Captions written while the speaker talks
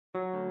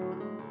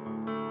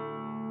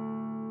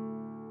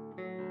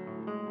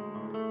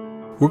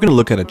We're going to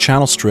look at a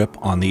channel strip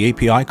on the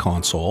API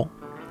console,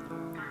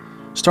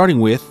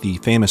 starting with the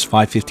famous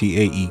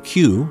 550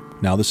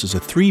 AEQ. Now this is a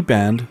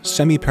 3-band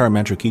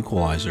semi-parametric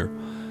equalizer.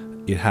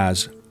 It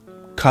has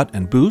cut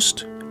and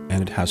boost,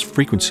 and it has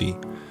frequency.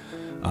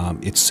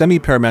 It's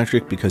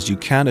semi-parametric because you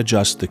can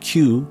adjust the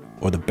Q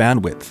or the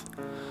bandwidth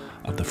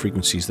of the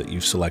frequencies that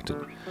you've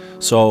selected.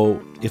 So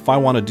if I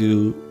want to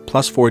do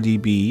plus 4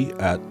 dB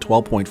at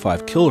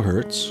 12.5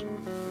 kilohertz,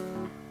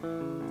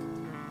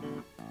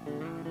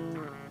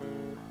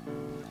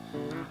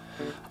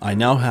 I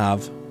now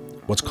have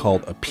what's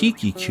called a peak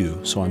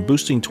EQ. So I'm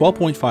boosting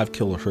 12.5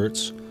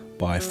 kilohertz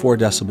by 4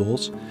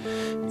 decibels.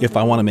 If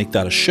I want to make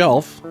that a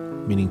shelf,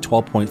 meaning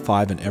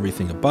 12.5 and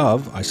everything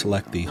above, I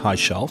select the high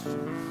shelf.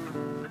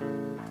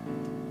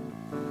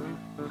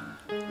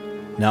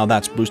 Now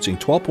that's boosting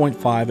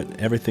 12.5 and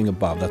everything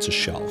above, that's a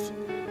shelf.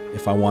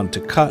 If I wanted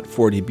to cut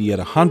 4 dB at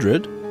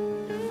 100,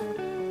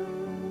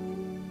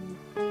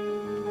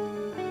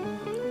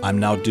 I'm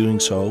now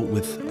doing so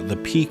with the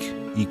peak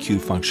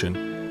EQ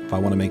function. If I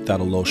want to make that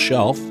a low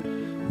shelf,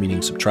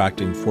 meaning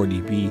subtracting 4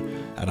 dB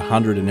at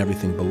 100 and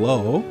everything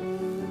below,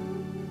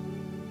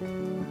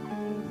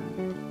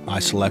 I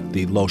select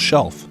the low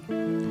shelf.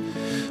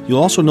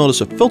 You'll also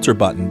notice a filter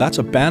button. That's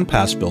a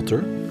bandpass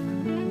filter.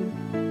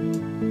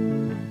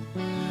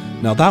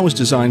 Now that was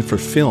designed for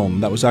film.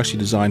 That was actually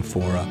designed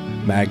for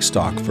mag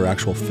stock, for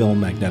actual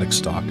film magnetic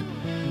stock.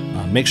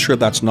 Make sure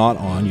that's not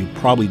on. You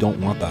probably don't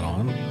want that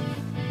on.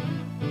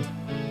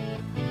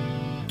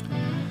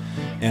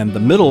 And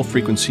the middle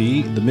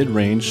frequency, the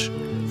mid-range,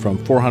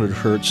 from 400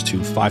 Hertz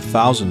to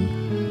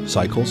 5,000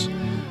 cycles,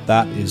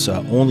 that is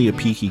only a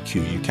peak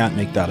EQ. You can't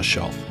make that a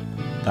shelf.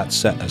 That's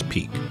set as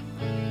peak.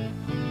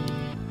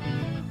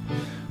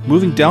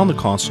 Moving down the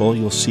console,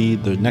 you'll see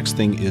the next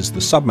thing is the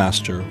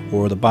submaster,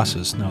 or the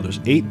buses. Now there's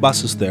 8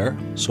 buses there,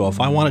 so if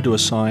I wanted to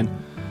assign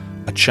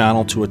a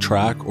channel to a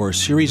track or a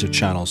series of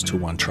channels to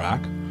one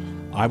track,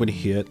 I would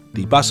hit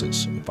the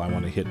buses. If I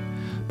want to hit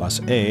bus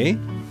A,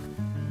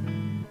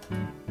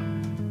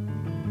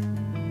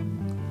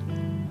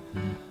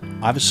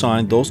 I've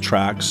assigned those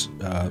tracks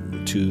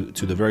to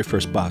the very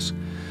first bus.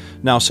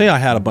 Now say I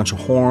had a bunch of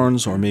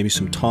horns or maybe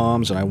some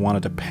toms and I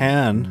wanted to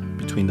pan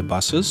between the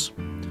buses.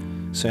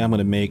 Say I'm going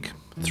to make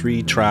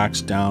 3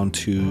 tracks down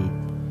to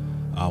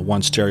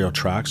 1 stereo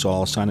track, so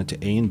I'll assign it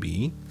to A and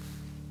B.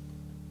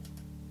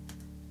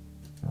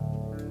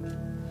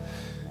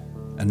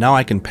 And now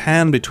I can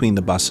pan between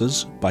the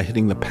buses by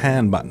hitting the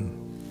pan button.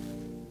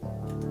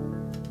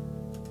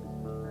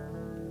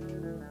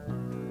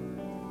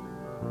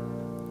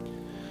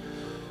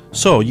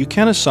 So you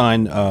can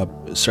assign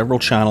several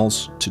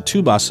channels to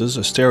 2 buses,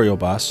 a stereo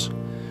bus.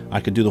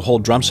 I could do the whole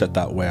drum set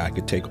that way. I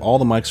could take all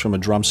the mics from a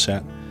drum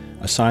set,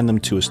 assign them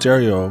to a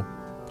stereo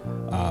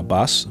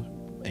bus,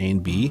 A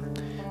and B,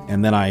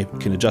 and then I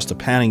can adjust the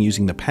panning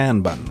using the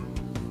pan button.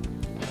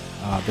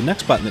 The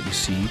next button that you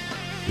see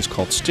is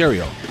called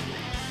stereo.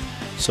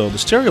 So the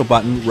stereo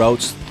button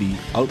routes the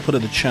output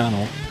of the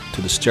channel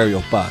to the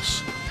stereo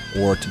bus,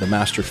 or to the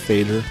master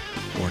fader,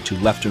 or to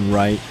left and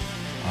right,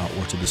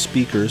 or to the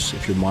speakers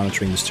if you're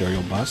monitoring the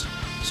stereo bus.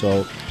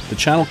 So the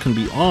channel can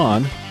be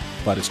on,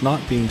 but it's not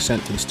being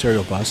sent to the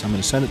stereo bus. I'm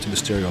going to send it to the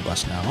stereo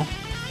bus now.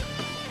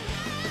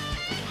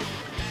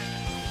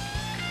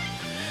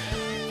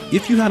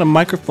 If you had a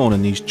microphone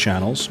in these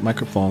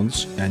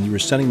microphones, and you were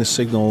sending the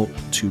signal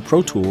to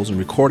Pro Tools and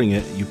recording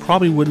it, you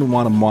probably wouldn't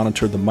want to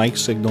monitor the mic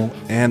signal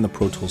and the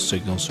Pro Tools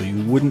signal, so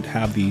you wouldn't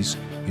have these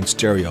in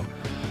stereo.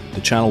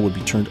 The channel would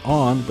be turned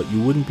on, but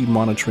you wouldn't be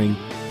monitoring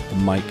the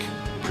mic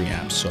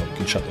preamps, so you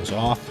can shut those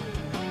off.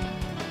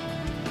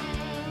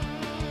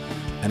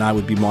 And I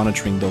would be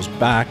monitoring those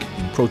back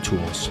in Pro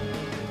Tools.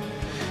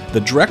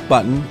 The direct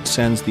button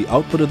sends the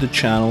output of the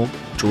channel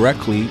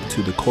directly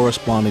to the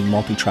corresponding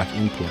multi-track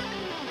input.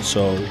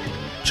 So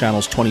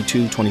channels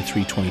 22,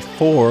 23,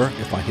 24,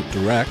 if I hit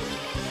direct,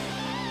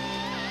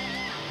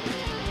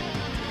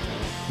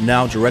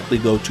 now directly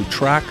go to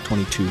track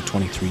 22,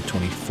 23,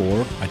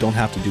 24. I don't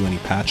have to do any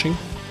patching.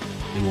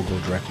 It will go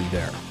directly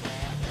there.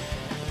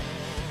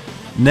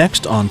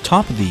 Next, on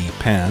top of the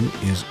pan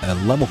is a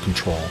level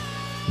control.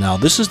 Now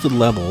this is the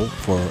level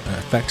for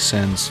effect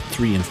sends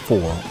 3 and 4,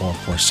 or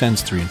for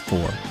sends 3 and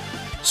 4.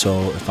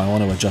 So if I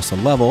want to adjust the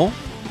level,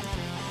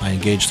 I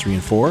engage 3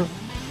 and 4.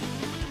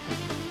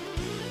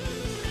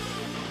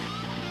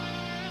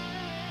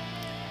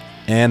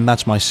 And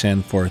that's my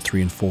send for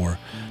 3 and 4.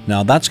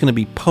 Now that's going to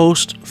be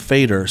post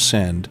fader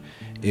send.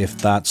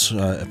 If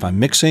I'm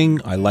mixing,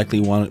 I likely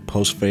want it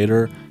post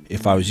fader.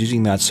 If I was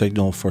using that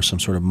signal for some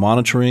sort of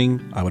monitoring,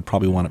 I would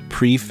probably want it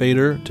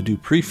pre-fader. To do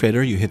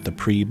pre-fader, you hit the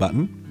pre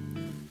button.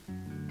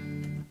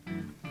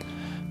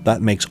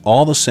 That makes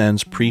all the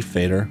sends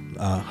pre-fader.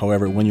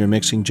 However, when you're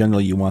mixing,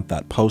 generally you want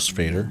that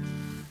post-fader.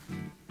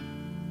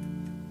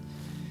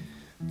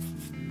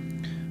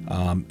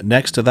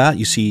 Next to that,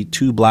 you see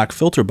 2 black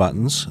filter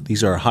buttons.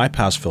 These are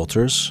high-pass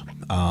filters.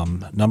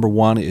 Number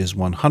 1 is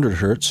 100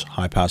 Hertz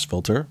high-pass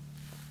filter.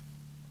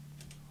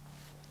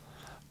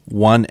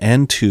 1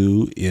 and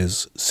 2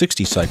 is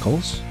 60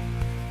 cycles.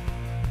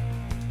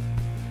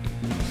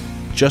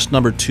 just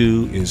number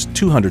 2 is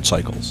 200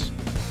 cycles.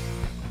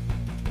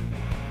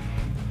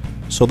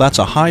 So that's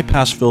a high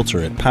pass filter.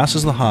 It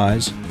passes the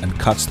highs and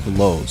cuts the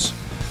lows.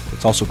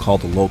 It's also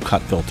called the low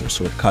cut filter,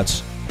 so it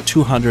cuts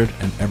 200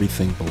 and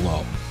everything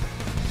below.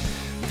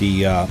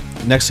 The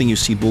next thing you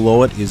see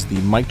below it is the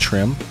mic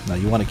trim. Now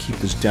you want to keep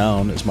this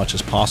down as much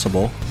as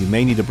possible. You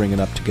may need to bring it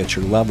up to get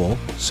your level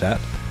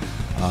set.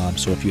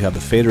 So if you have the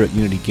fader at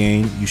unity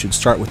gain, you should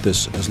start with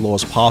this as low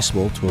as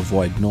possible to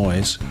avoid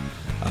noise.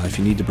 If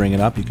you need to bring it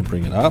up, you can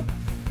bring it up.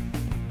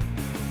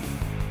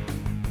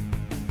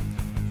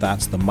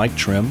 That's the mic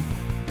trim.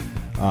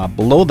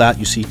 Below that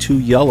you see 2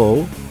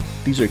 yellow.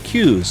 These are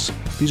Qs.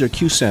 These are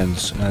Q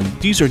sends, and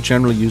these are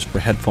generally used for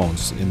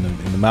headphones. In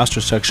the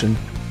master section,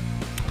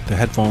 the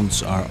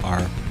headphones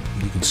are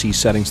you can see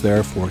settings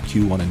there for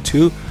Q1 and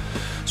 2.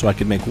 So I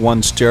could make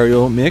one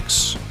stereo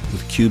mix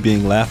with Q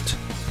being left,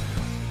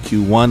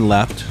 Q1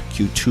 left,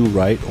 Q2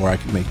 right, or I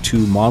could make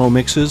 2 mono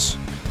mixes,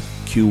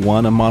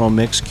 Q1 a mono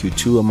mix,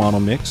 Q2 a mono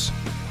mix,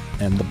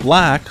 and the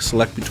black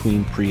select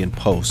between pre and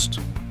post.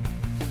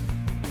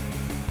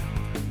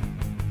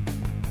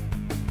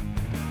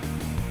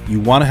 You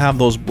want to have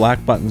those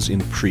black buttons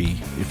in pre.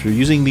 If you're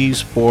using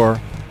these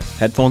for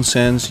headphone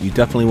sends, you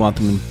definitely want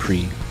them in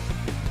pre.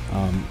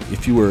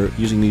 If you were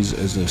using these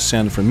as a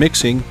send for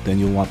mixing, then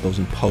you'll want those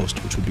in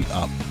post, which would be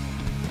up.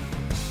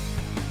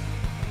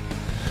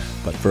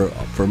 But for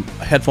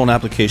headphone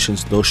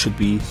applications, those should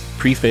be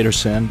pre-fader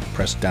send,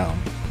 press down.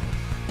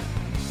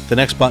 The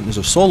next button is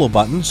a solo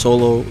button.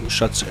 Solo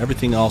shuts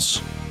everything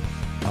else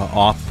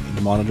off in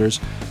the monitors,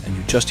 and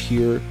you just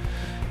hear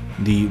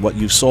what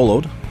you've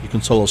soloed. You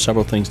can solo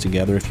several things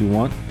together if you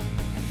want.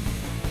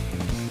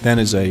 Then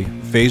is a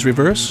phase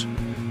reverse.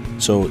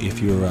 So if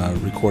you're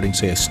recording,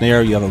 say, a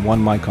snare, you have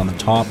one mic on the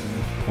top,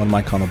 one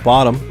mic on the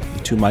bottom.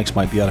 The 2 mics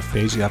might be out of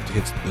phase. You have to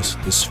hit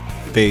this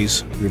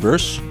phase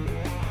reverse.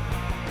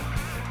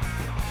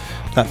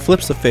 That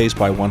flips the phase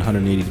by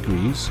 180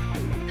 degrees.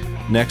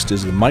 Next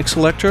is the mic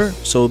selector.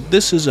 So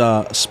this is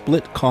a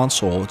split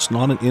console. It's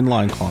not an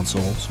inline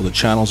console, so the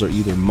channels are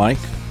either mic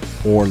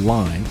or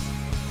line.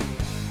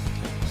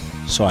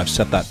 So I've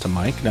set that to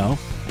mic now.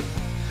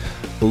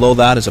 Below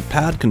that is a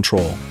pad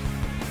control.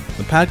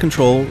 The pad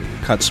control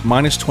cuts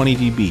minus 20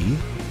 dB.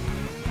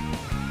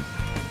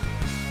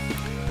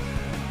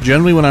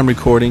 Generally when I'm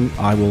recording,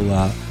 I will,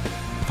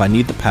 if I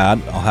need the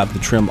pad, I'll have the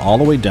trim all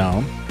the way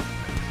down.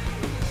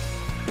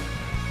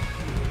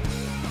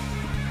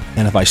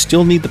 And if I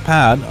still need the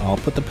pad, I'll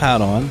put the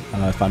pad on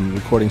if I'm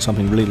recording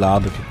something really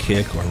loud like a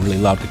kick or a really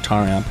loud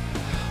guitar amp.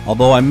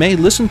 Although I may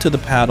listen to the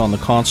pad on the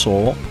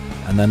console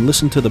and then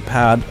listen to the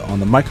pad on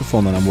the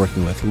microphone that I'm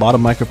working with. A lot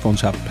of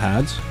microphones have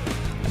pads,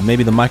 and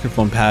maybe the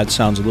microphone pad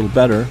sounds a little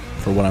better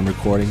for what I'm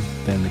recording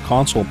than the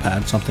console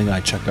pad, something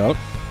I check out.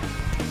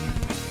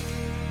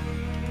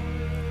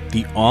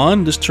 The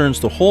on, this turns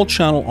the whole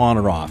channel on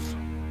or off.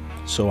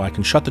 So I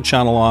can shut the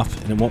channel off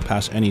and it won't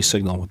pass any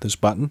signal with this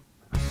button.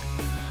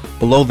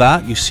 Below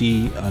that you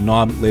see a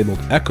knob labeled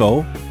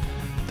echo.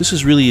 This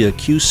is really a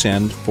Q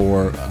send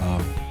for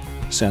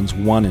sends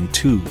 1 and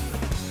 2.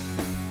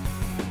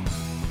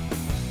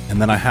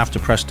 And then I have to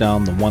press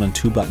down the 1 and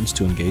 2 buttons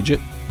to engage it.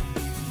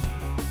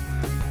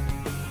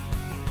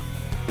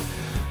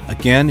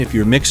 Again, if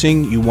you're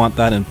mixing, you want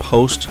that in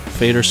post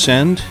fader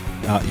send.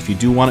 If you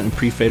do want it in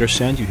pre-fader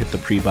send, you hit the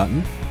pre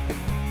button.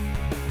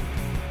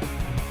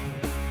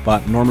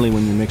 But normally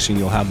when you're mixing,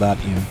 you'll have that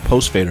in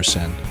post fader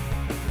send.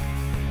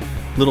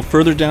 A little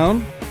further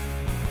down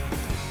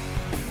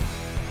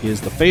is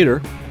the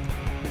fader.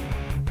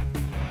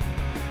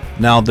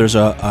 Now there's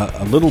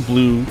a little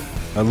blue,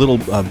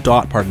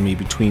 dot, pardon me,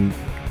 between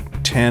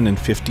 10 and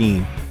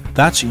 15.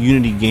 That's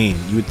unity gain.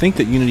 You would think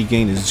that unity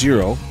gain is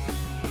 0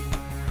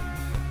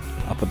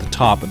 up at the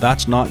top, but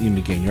that's not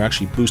unity gain. You're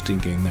actually boosting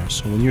gain there.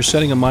 So when you're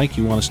setting a mic,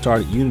 you want to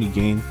start at unity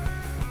gain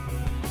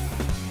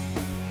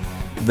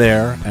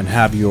there and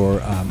have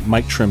your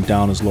mic trim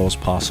down as low as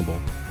possible.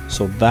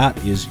 So that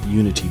is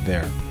unity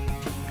there.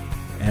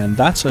 And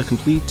that's a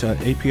complete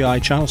API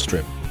channel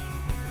strip.